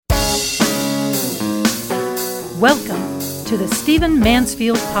Welcome to the Stephen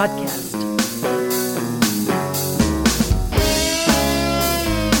Mansfield Podcast.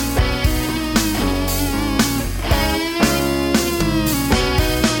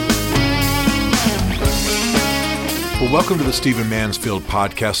 Well, welcome to the Stephen Mansfield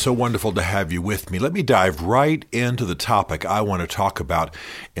Podcast. So wonderful to have you with me. Let me dive right into the topic I want to talk about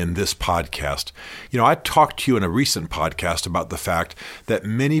in this podcast. I talked to you in a recent podcast about the fact that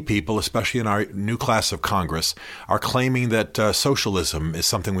many people, especially in our new class of Congress, are claiming that socialism is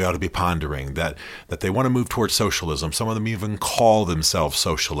something we ought to be pondering, that they want to move towards socialism. Some of them even call themselves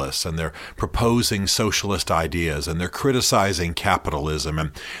socialists, and they're proposing socialist ideas, and they're criticizing capitalism,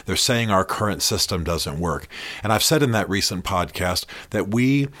 and they're saying our current system doesn't work. And I've said in that recent podcast that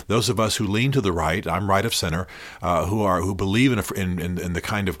those of us who lean to the right, I'm right of center, who believe in the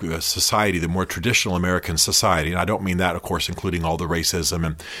kind of society, the more traditional American society, and I don't mean that, of course, including all the racism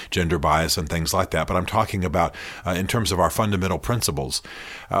and gender bias and things like that, but I'm talking about in terms of our fundamental principles.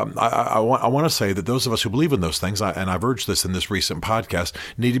 I want to say that those of us who believe in those things, and I've urged this in this recent podcast,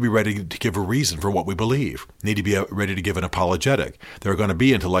 need to be ready to give a reason for what we believe, need to be ready to give an apologetic. There are going to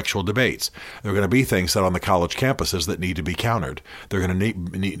be intellectual debates. There are going to be things said on the college campuses that need to be countered. They're going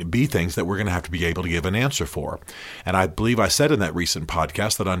to need to be things that we're going to have to be able to give an answer for. And I believe I said in that recent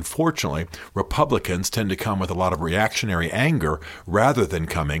podcast that unfortunately, Republicans tend to come with a lot of reactionary anger rather than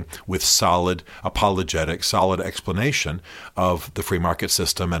coming with solid apologetic, solid explanation of the free market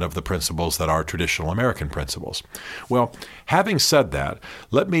system and of the principles that are traditional American principles. Well, having said that,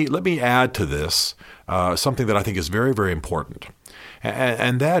 let me add to this something that I think is very, very important.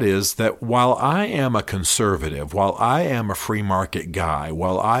 And that is that while I am a conservative, while I am a free market guy,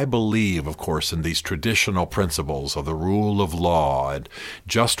 while I believe, of course, in these traditional principles of the rule of law and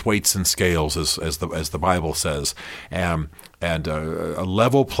just weights and scales, as the Bible says, and a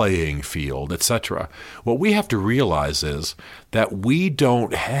level playing field, etc., what we have to realize is that we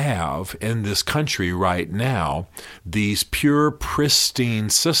don't have in this country right now these pure,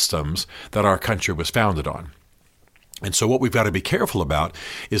 pristine systems that our country was founded on. And so what we've got to be careful about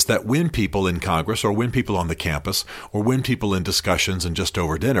is that when people in Congress or when people on the campus or when people in discussions and just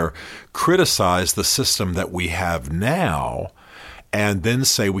over dinner criticize the system that we have now and then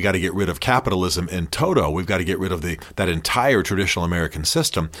say we got to get rid of capitalism in toto, we've got to get rid of that entire traditional American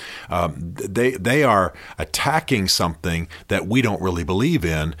system, they are attacking something that we don't really believe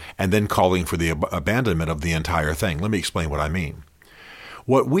in and then calling for the abandonment of the entire thing. Let me explain what I mean.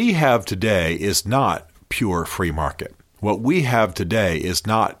 What we have today is not pure free market. What we have today is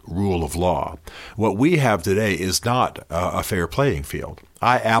not rule of law. What we have today is not a fair playing field.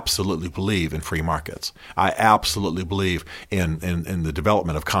 I absolutely believe in free markets. I absolutely believe in the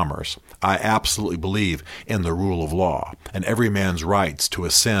development of commerce. I absolutely believe in the rule of law and every man's rights to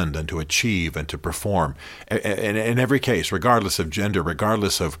ascend and to achieve and to perform in every case, regardless of gender,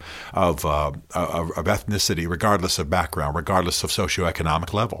 regardless of ethnicity, regardless of background, regardless of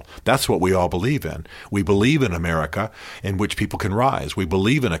socioeconomic level. That's what we all believe in. We believe in America in which people can rise. We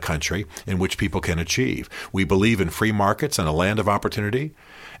believe in a country in which people can achieve. We believe in free markets and a land of opportunity.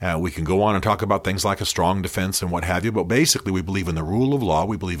 We can go on and talk about things like a strong defense and what have you, but basically we believe in the rule of law,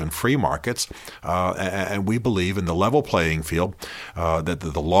 we believe in free markets, and we believe in the level playing field that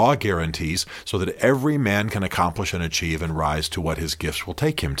the law guarantees so that every man can accomplish and achieve and rise to what his gifts will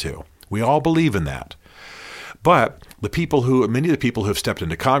take him to. We all believe in that. But many of the people who have stepped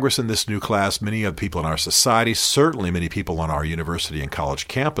into Congress in this new class, many of the people in our society, certainly many people on our university and college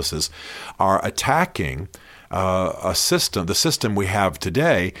campuses are attacking the system we have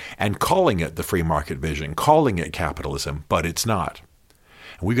today, and calling it the free market vision, calling it capitalism, but it's not.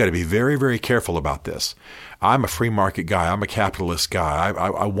 And we've got to be very, very careful about this. I'm a free market guy. I'm a capitalist guy.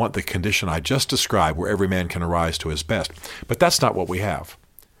 I want the condition I just described where every man can arise to his best. But that's not what we have.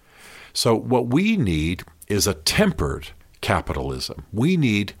 So what we need is a tempered capitalism. We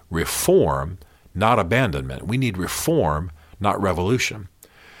need reform, not abandonment. We need reform, not revolution.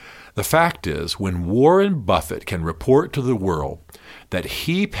 The fact is, when Warren Buffett can report to the world that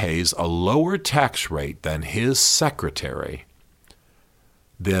he pays a lower tax rate than his secretary,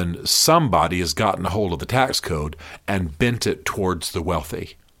 then somebody has gotten a hold of the tax code and bent it towards the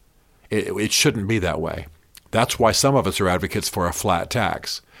wealthy. It shouldn't be that way. That's why some of us are advocates for a flat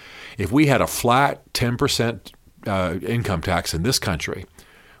tax. If we had a flat 10% income tax in this country,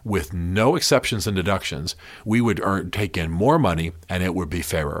 with no exceptions and deductions, we would take in more money and it would be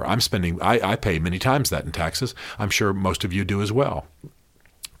fairer. I pay many times that in taxes. I'm sure most of you do as well.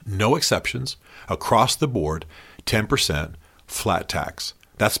 No exceptions, across the board, 10% flat tax.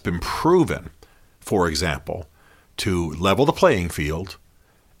 That's been proven, for example, to level the playing field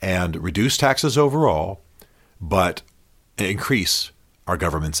and reduce taxes overall, but increase our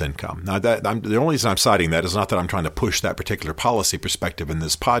government's income. Now, the only reason I'm citing that is not that I'm trying to push that particular policy perspective in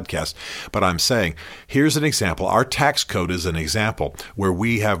this podcast, but I'm saying here's an example. Our tax code is an example where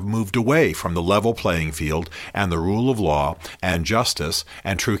we have moved away from the level playing field and the rule of law and justice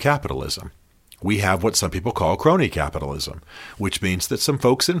and true capitalism. We have what some people call crony capitalism, which means that some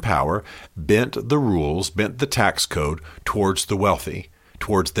folks in power bent the tax code towards the wealthy,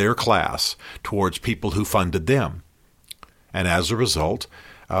 towards their class, towards people who funded them. And as a result,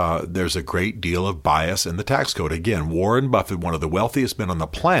 there's a great deal of bias in the tax code. Again, Warren Buffett, one of the wealthiest men on the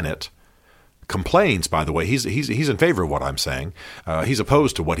planet, complains, by the way, he's in favor of what I'm saying. He's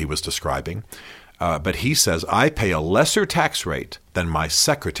opposed to what he was describing. But he says, I pay a lesser tax rate than my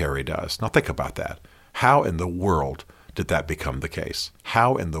secretary does. Now think about that. How in the world did that become the case?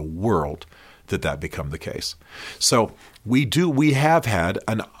 How in the world did that become the case? So we have had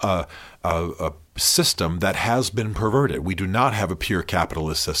a system that has been perverted. We do not have a pure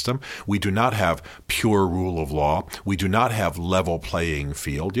capitalist system. We do not have pure rule of law. We do not have level playing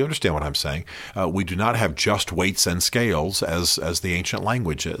field. Do you understand what I'm saying? We do not have just weights and scales as the ancient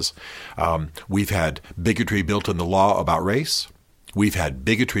language is. We've had bigotry built in the law about race. We've had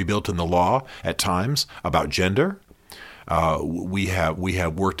bigotry built in the law at times about gender. We have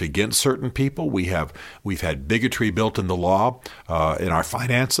worked against certain people. We've had bigotry built in the law in our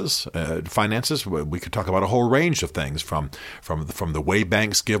finances. We could talk about a whole range of things, from the way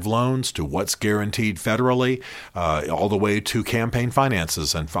banks give loans to what's guaranteed federally, all the way to campaign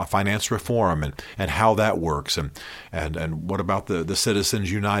finances and finance reform and how that works. And what about the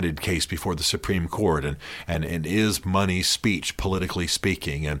Citizens United case before the Supreme Court? And is money speech, politically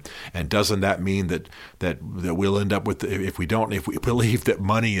speaking? And doesn't that mean that we'll end up with, if we believe that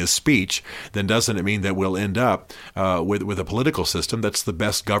money is speech, then doesn't it mean that we'll end up with a political system that's the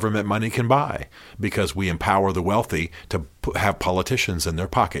best government money can buy, because we empower the wealthy to have politicians in their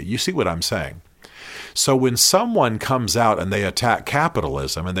pocket? You see what I'm saying? So when someone comes out and they attack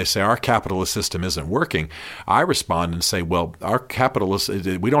capitalism and they say our capitalist system isn't working, I respond and say, well,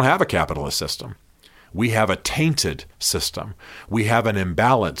 we don't have a capitalist system. We have a tainted system. We have an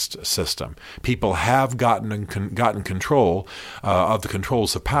imbalanced system. People have gotten control of the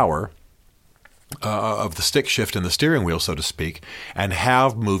controls of power, of the stick shift in the steering wheel, so to speak, and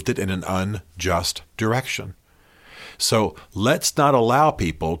have moved it in an unjust direction. So let's not allow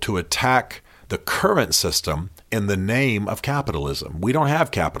people to attack the current system in the name of capitalism. We don't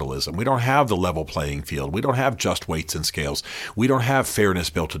have capitalism. We don't have the level playing field. We don't have just weights and scales. We don't have fairness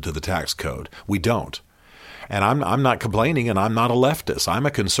built into the tax code. We don't. And I'm not complaining, and I'm not a leftist. I'm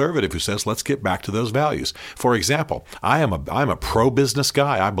a conservative who says, let's get back to those values. For example, I'm a pro-business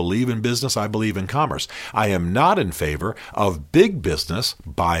guy. I believe in business. I believe in commerce. I am not in favor of big business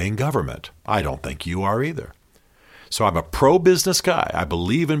buying government. I don't think you are either. So I'm a pro-business guy. I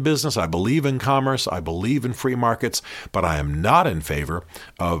believe in business. I believe in commerce. I believe in free markets. But I am not in favor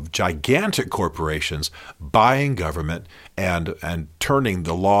of gigantic corporations buying government and turning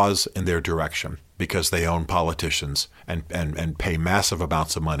the laws in their direction because they own politicians and pay massive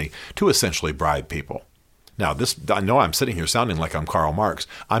amounts of money to essentially bribe people. Now, I know I'm sitting here sounding like I'm Karl Marx.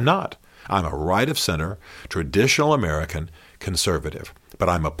 I'm not. I'm a right-of-center, traditional American conservative. But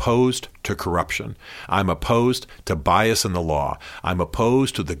I'm opposed to corruption. I'm opposed to bias in the law. I'm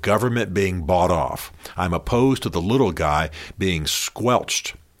opposed to the government being bought off. I'm opposed to the little guy being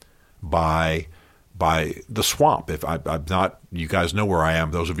squelched by the swamp. If I'm not, you guys know where I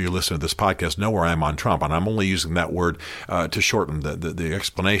am. Those of you who listen to this podcast know where I am on Trump, and I'm only using that word to shorten the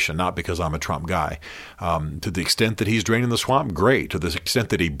explanation, not because I'm a Trump guy. To the extent that he's draining the swamp, great. To the extent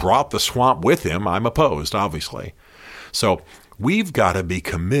that he brought the swamp with him, I'm opposed, obviously. So we've got to be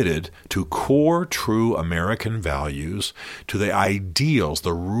committed to core, true American values, to the ideals,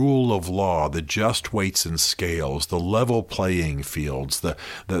 the rule of law, the just weights and scales, the level playing fields,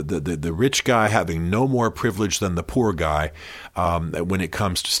 the rich guy having no more privilege than the poor guy when it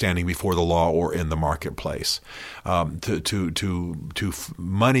comes to standing before the law or in the marketplace, to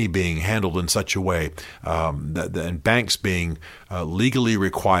money being handled in such a way and banks being legally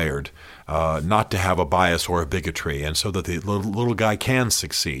required not to have a bias or a bigotry, and so that the little guy can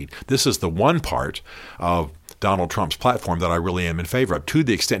succeed. This is the one part of Donald Trump's platform that I really am in favor of, to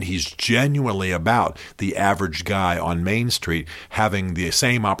the extent he's genuinely about the average guy on Main Street having the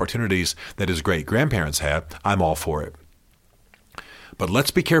same opportunities that his great-grandparents had. I'm all for it. But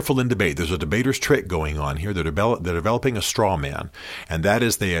let's be careful in debate. There's a debater's trick going on here. They're developing a straw man, and that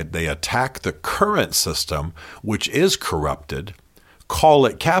is they attack the current system, which is corrupted, call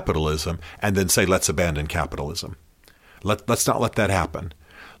it capitalism, and then say, let's abandon capitalism. Let's not let that happen.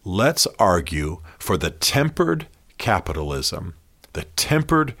 Let's argue for the tempered capitalism, the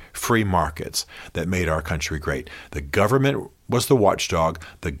tempered free markets that made our country great. The government was the watchdog.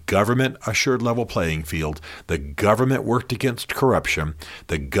 The government assured level playing field. The government worked against corruption.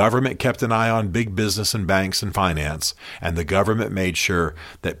 The government kept an eye on big business and banks and finance. And the government made sure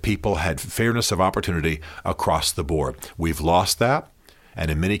that people had fairness of opportunity across the board. We've lost that. And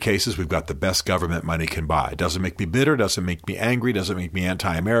in many cases, we've got the best government money can buy. It doesn't make me bitter, doesn't make me angry, doesn't make me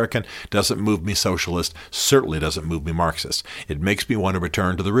anti-American, doesn't move me socialist, certainly doesn't move me Marxist. It makes me want to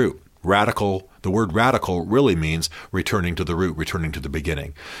return to the root. Radical, the word radical really means returning to the root, returning to the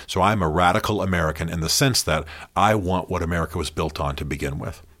beginning. So I'm a radical American in the sense that I want what America was built on to begin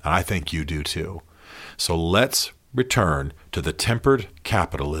with. And I think you do too. So let's return to the tempered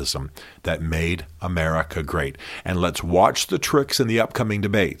capitalism that made America great. And let's watch the tricks in the upcoming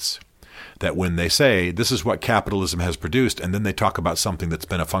debates that when they say this is what capitalism has produced, and then they talk about something that's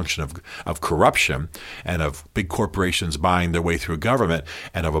been a function of corruption and of big corporations buying their way through government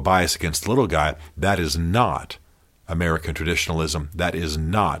and of a bias against the little guy, that is not American traditionalism. That is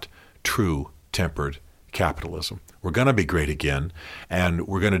not true tempered capitalism. We're going to be great again, and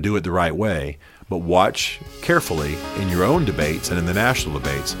we're going to do it the right way. But watch carefully in your own debates and in the national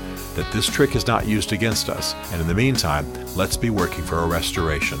debates that this trick is not used against us. And in the meantime, let's be working for a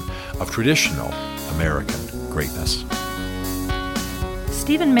restoration of traditional American greatness.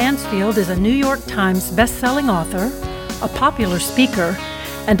 Stephen Mansfield is a New York Times best-selling author, a popular speaker,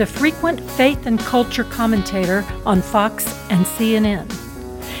 and a frequent faith and culture commentator on Fox and CNN.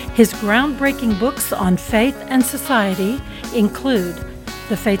 His groundbreaking books on faith and society include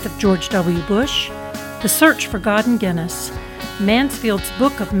The Faith of George W. Bush, The Search for God in Guinness, Mansfield's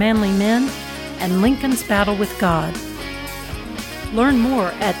Book of Manly Men, and Lincoln's Battle with God. Learn more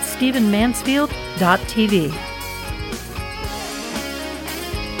at stephenmansfield.tv.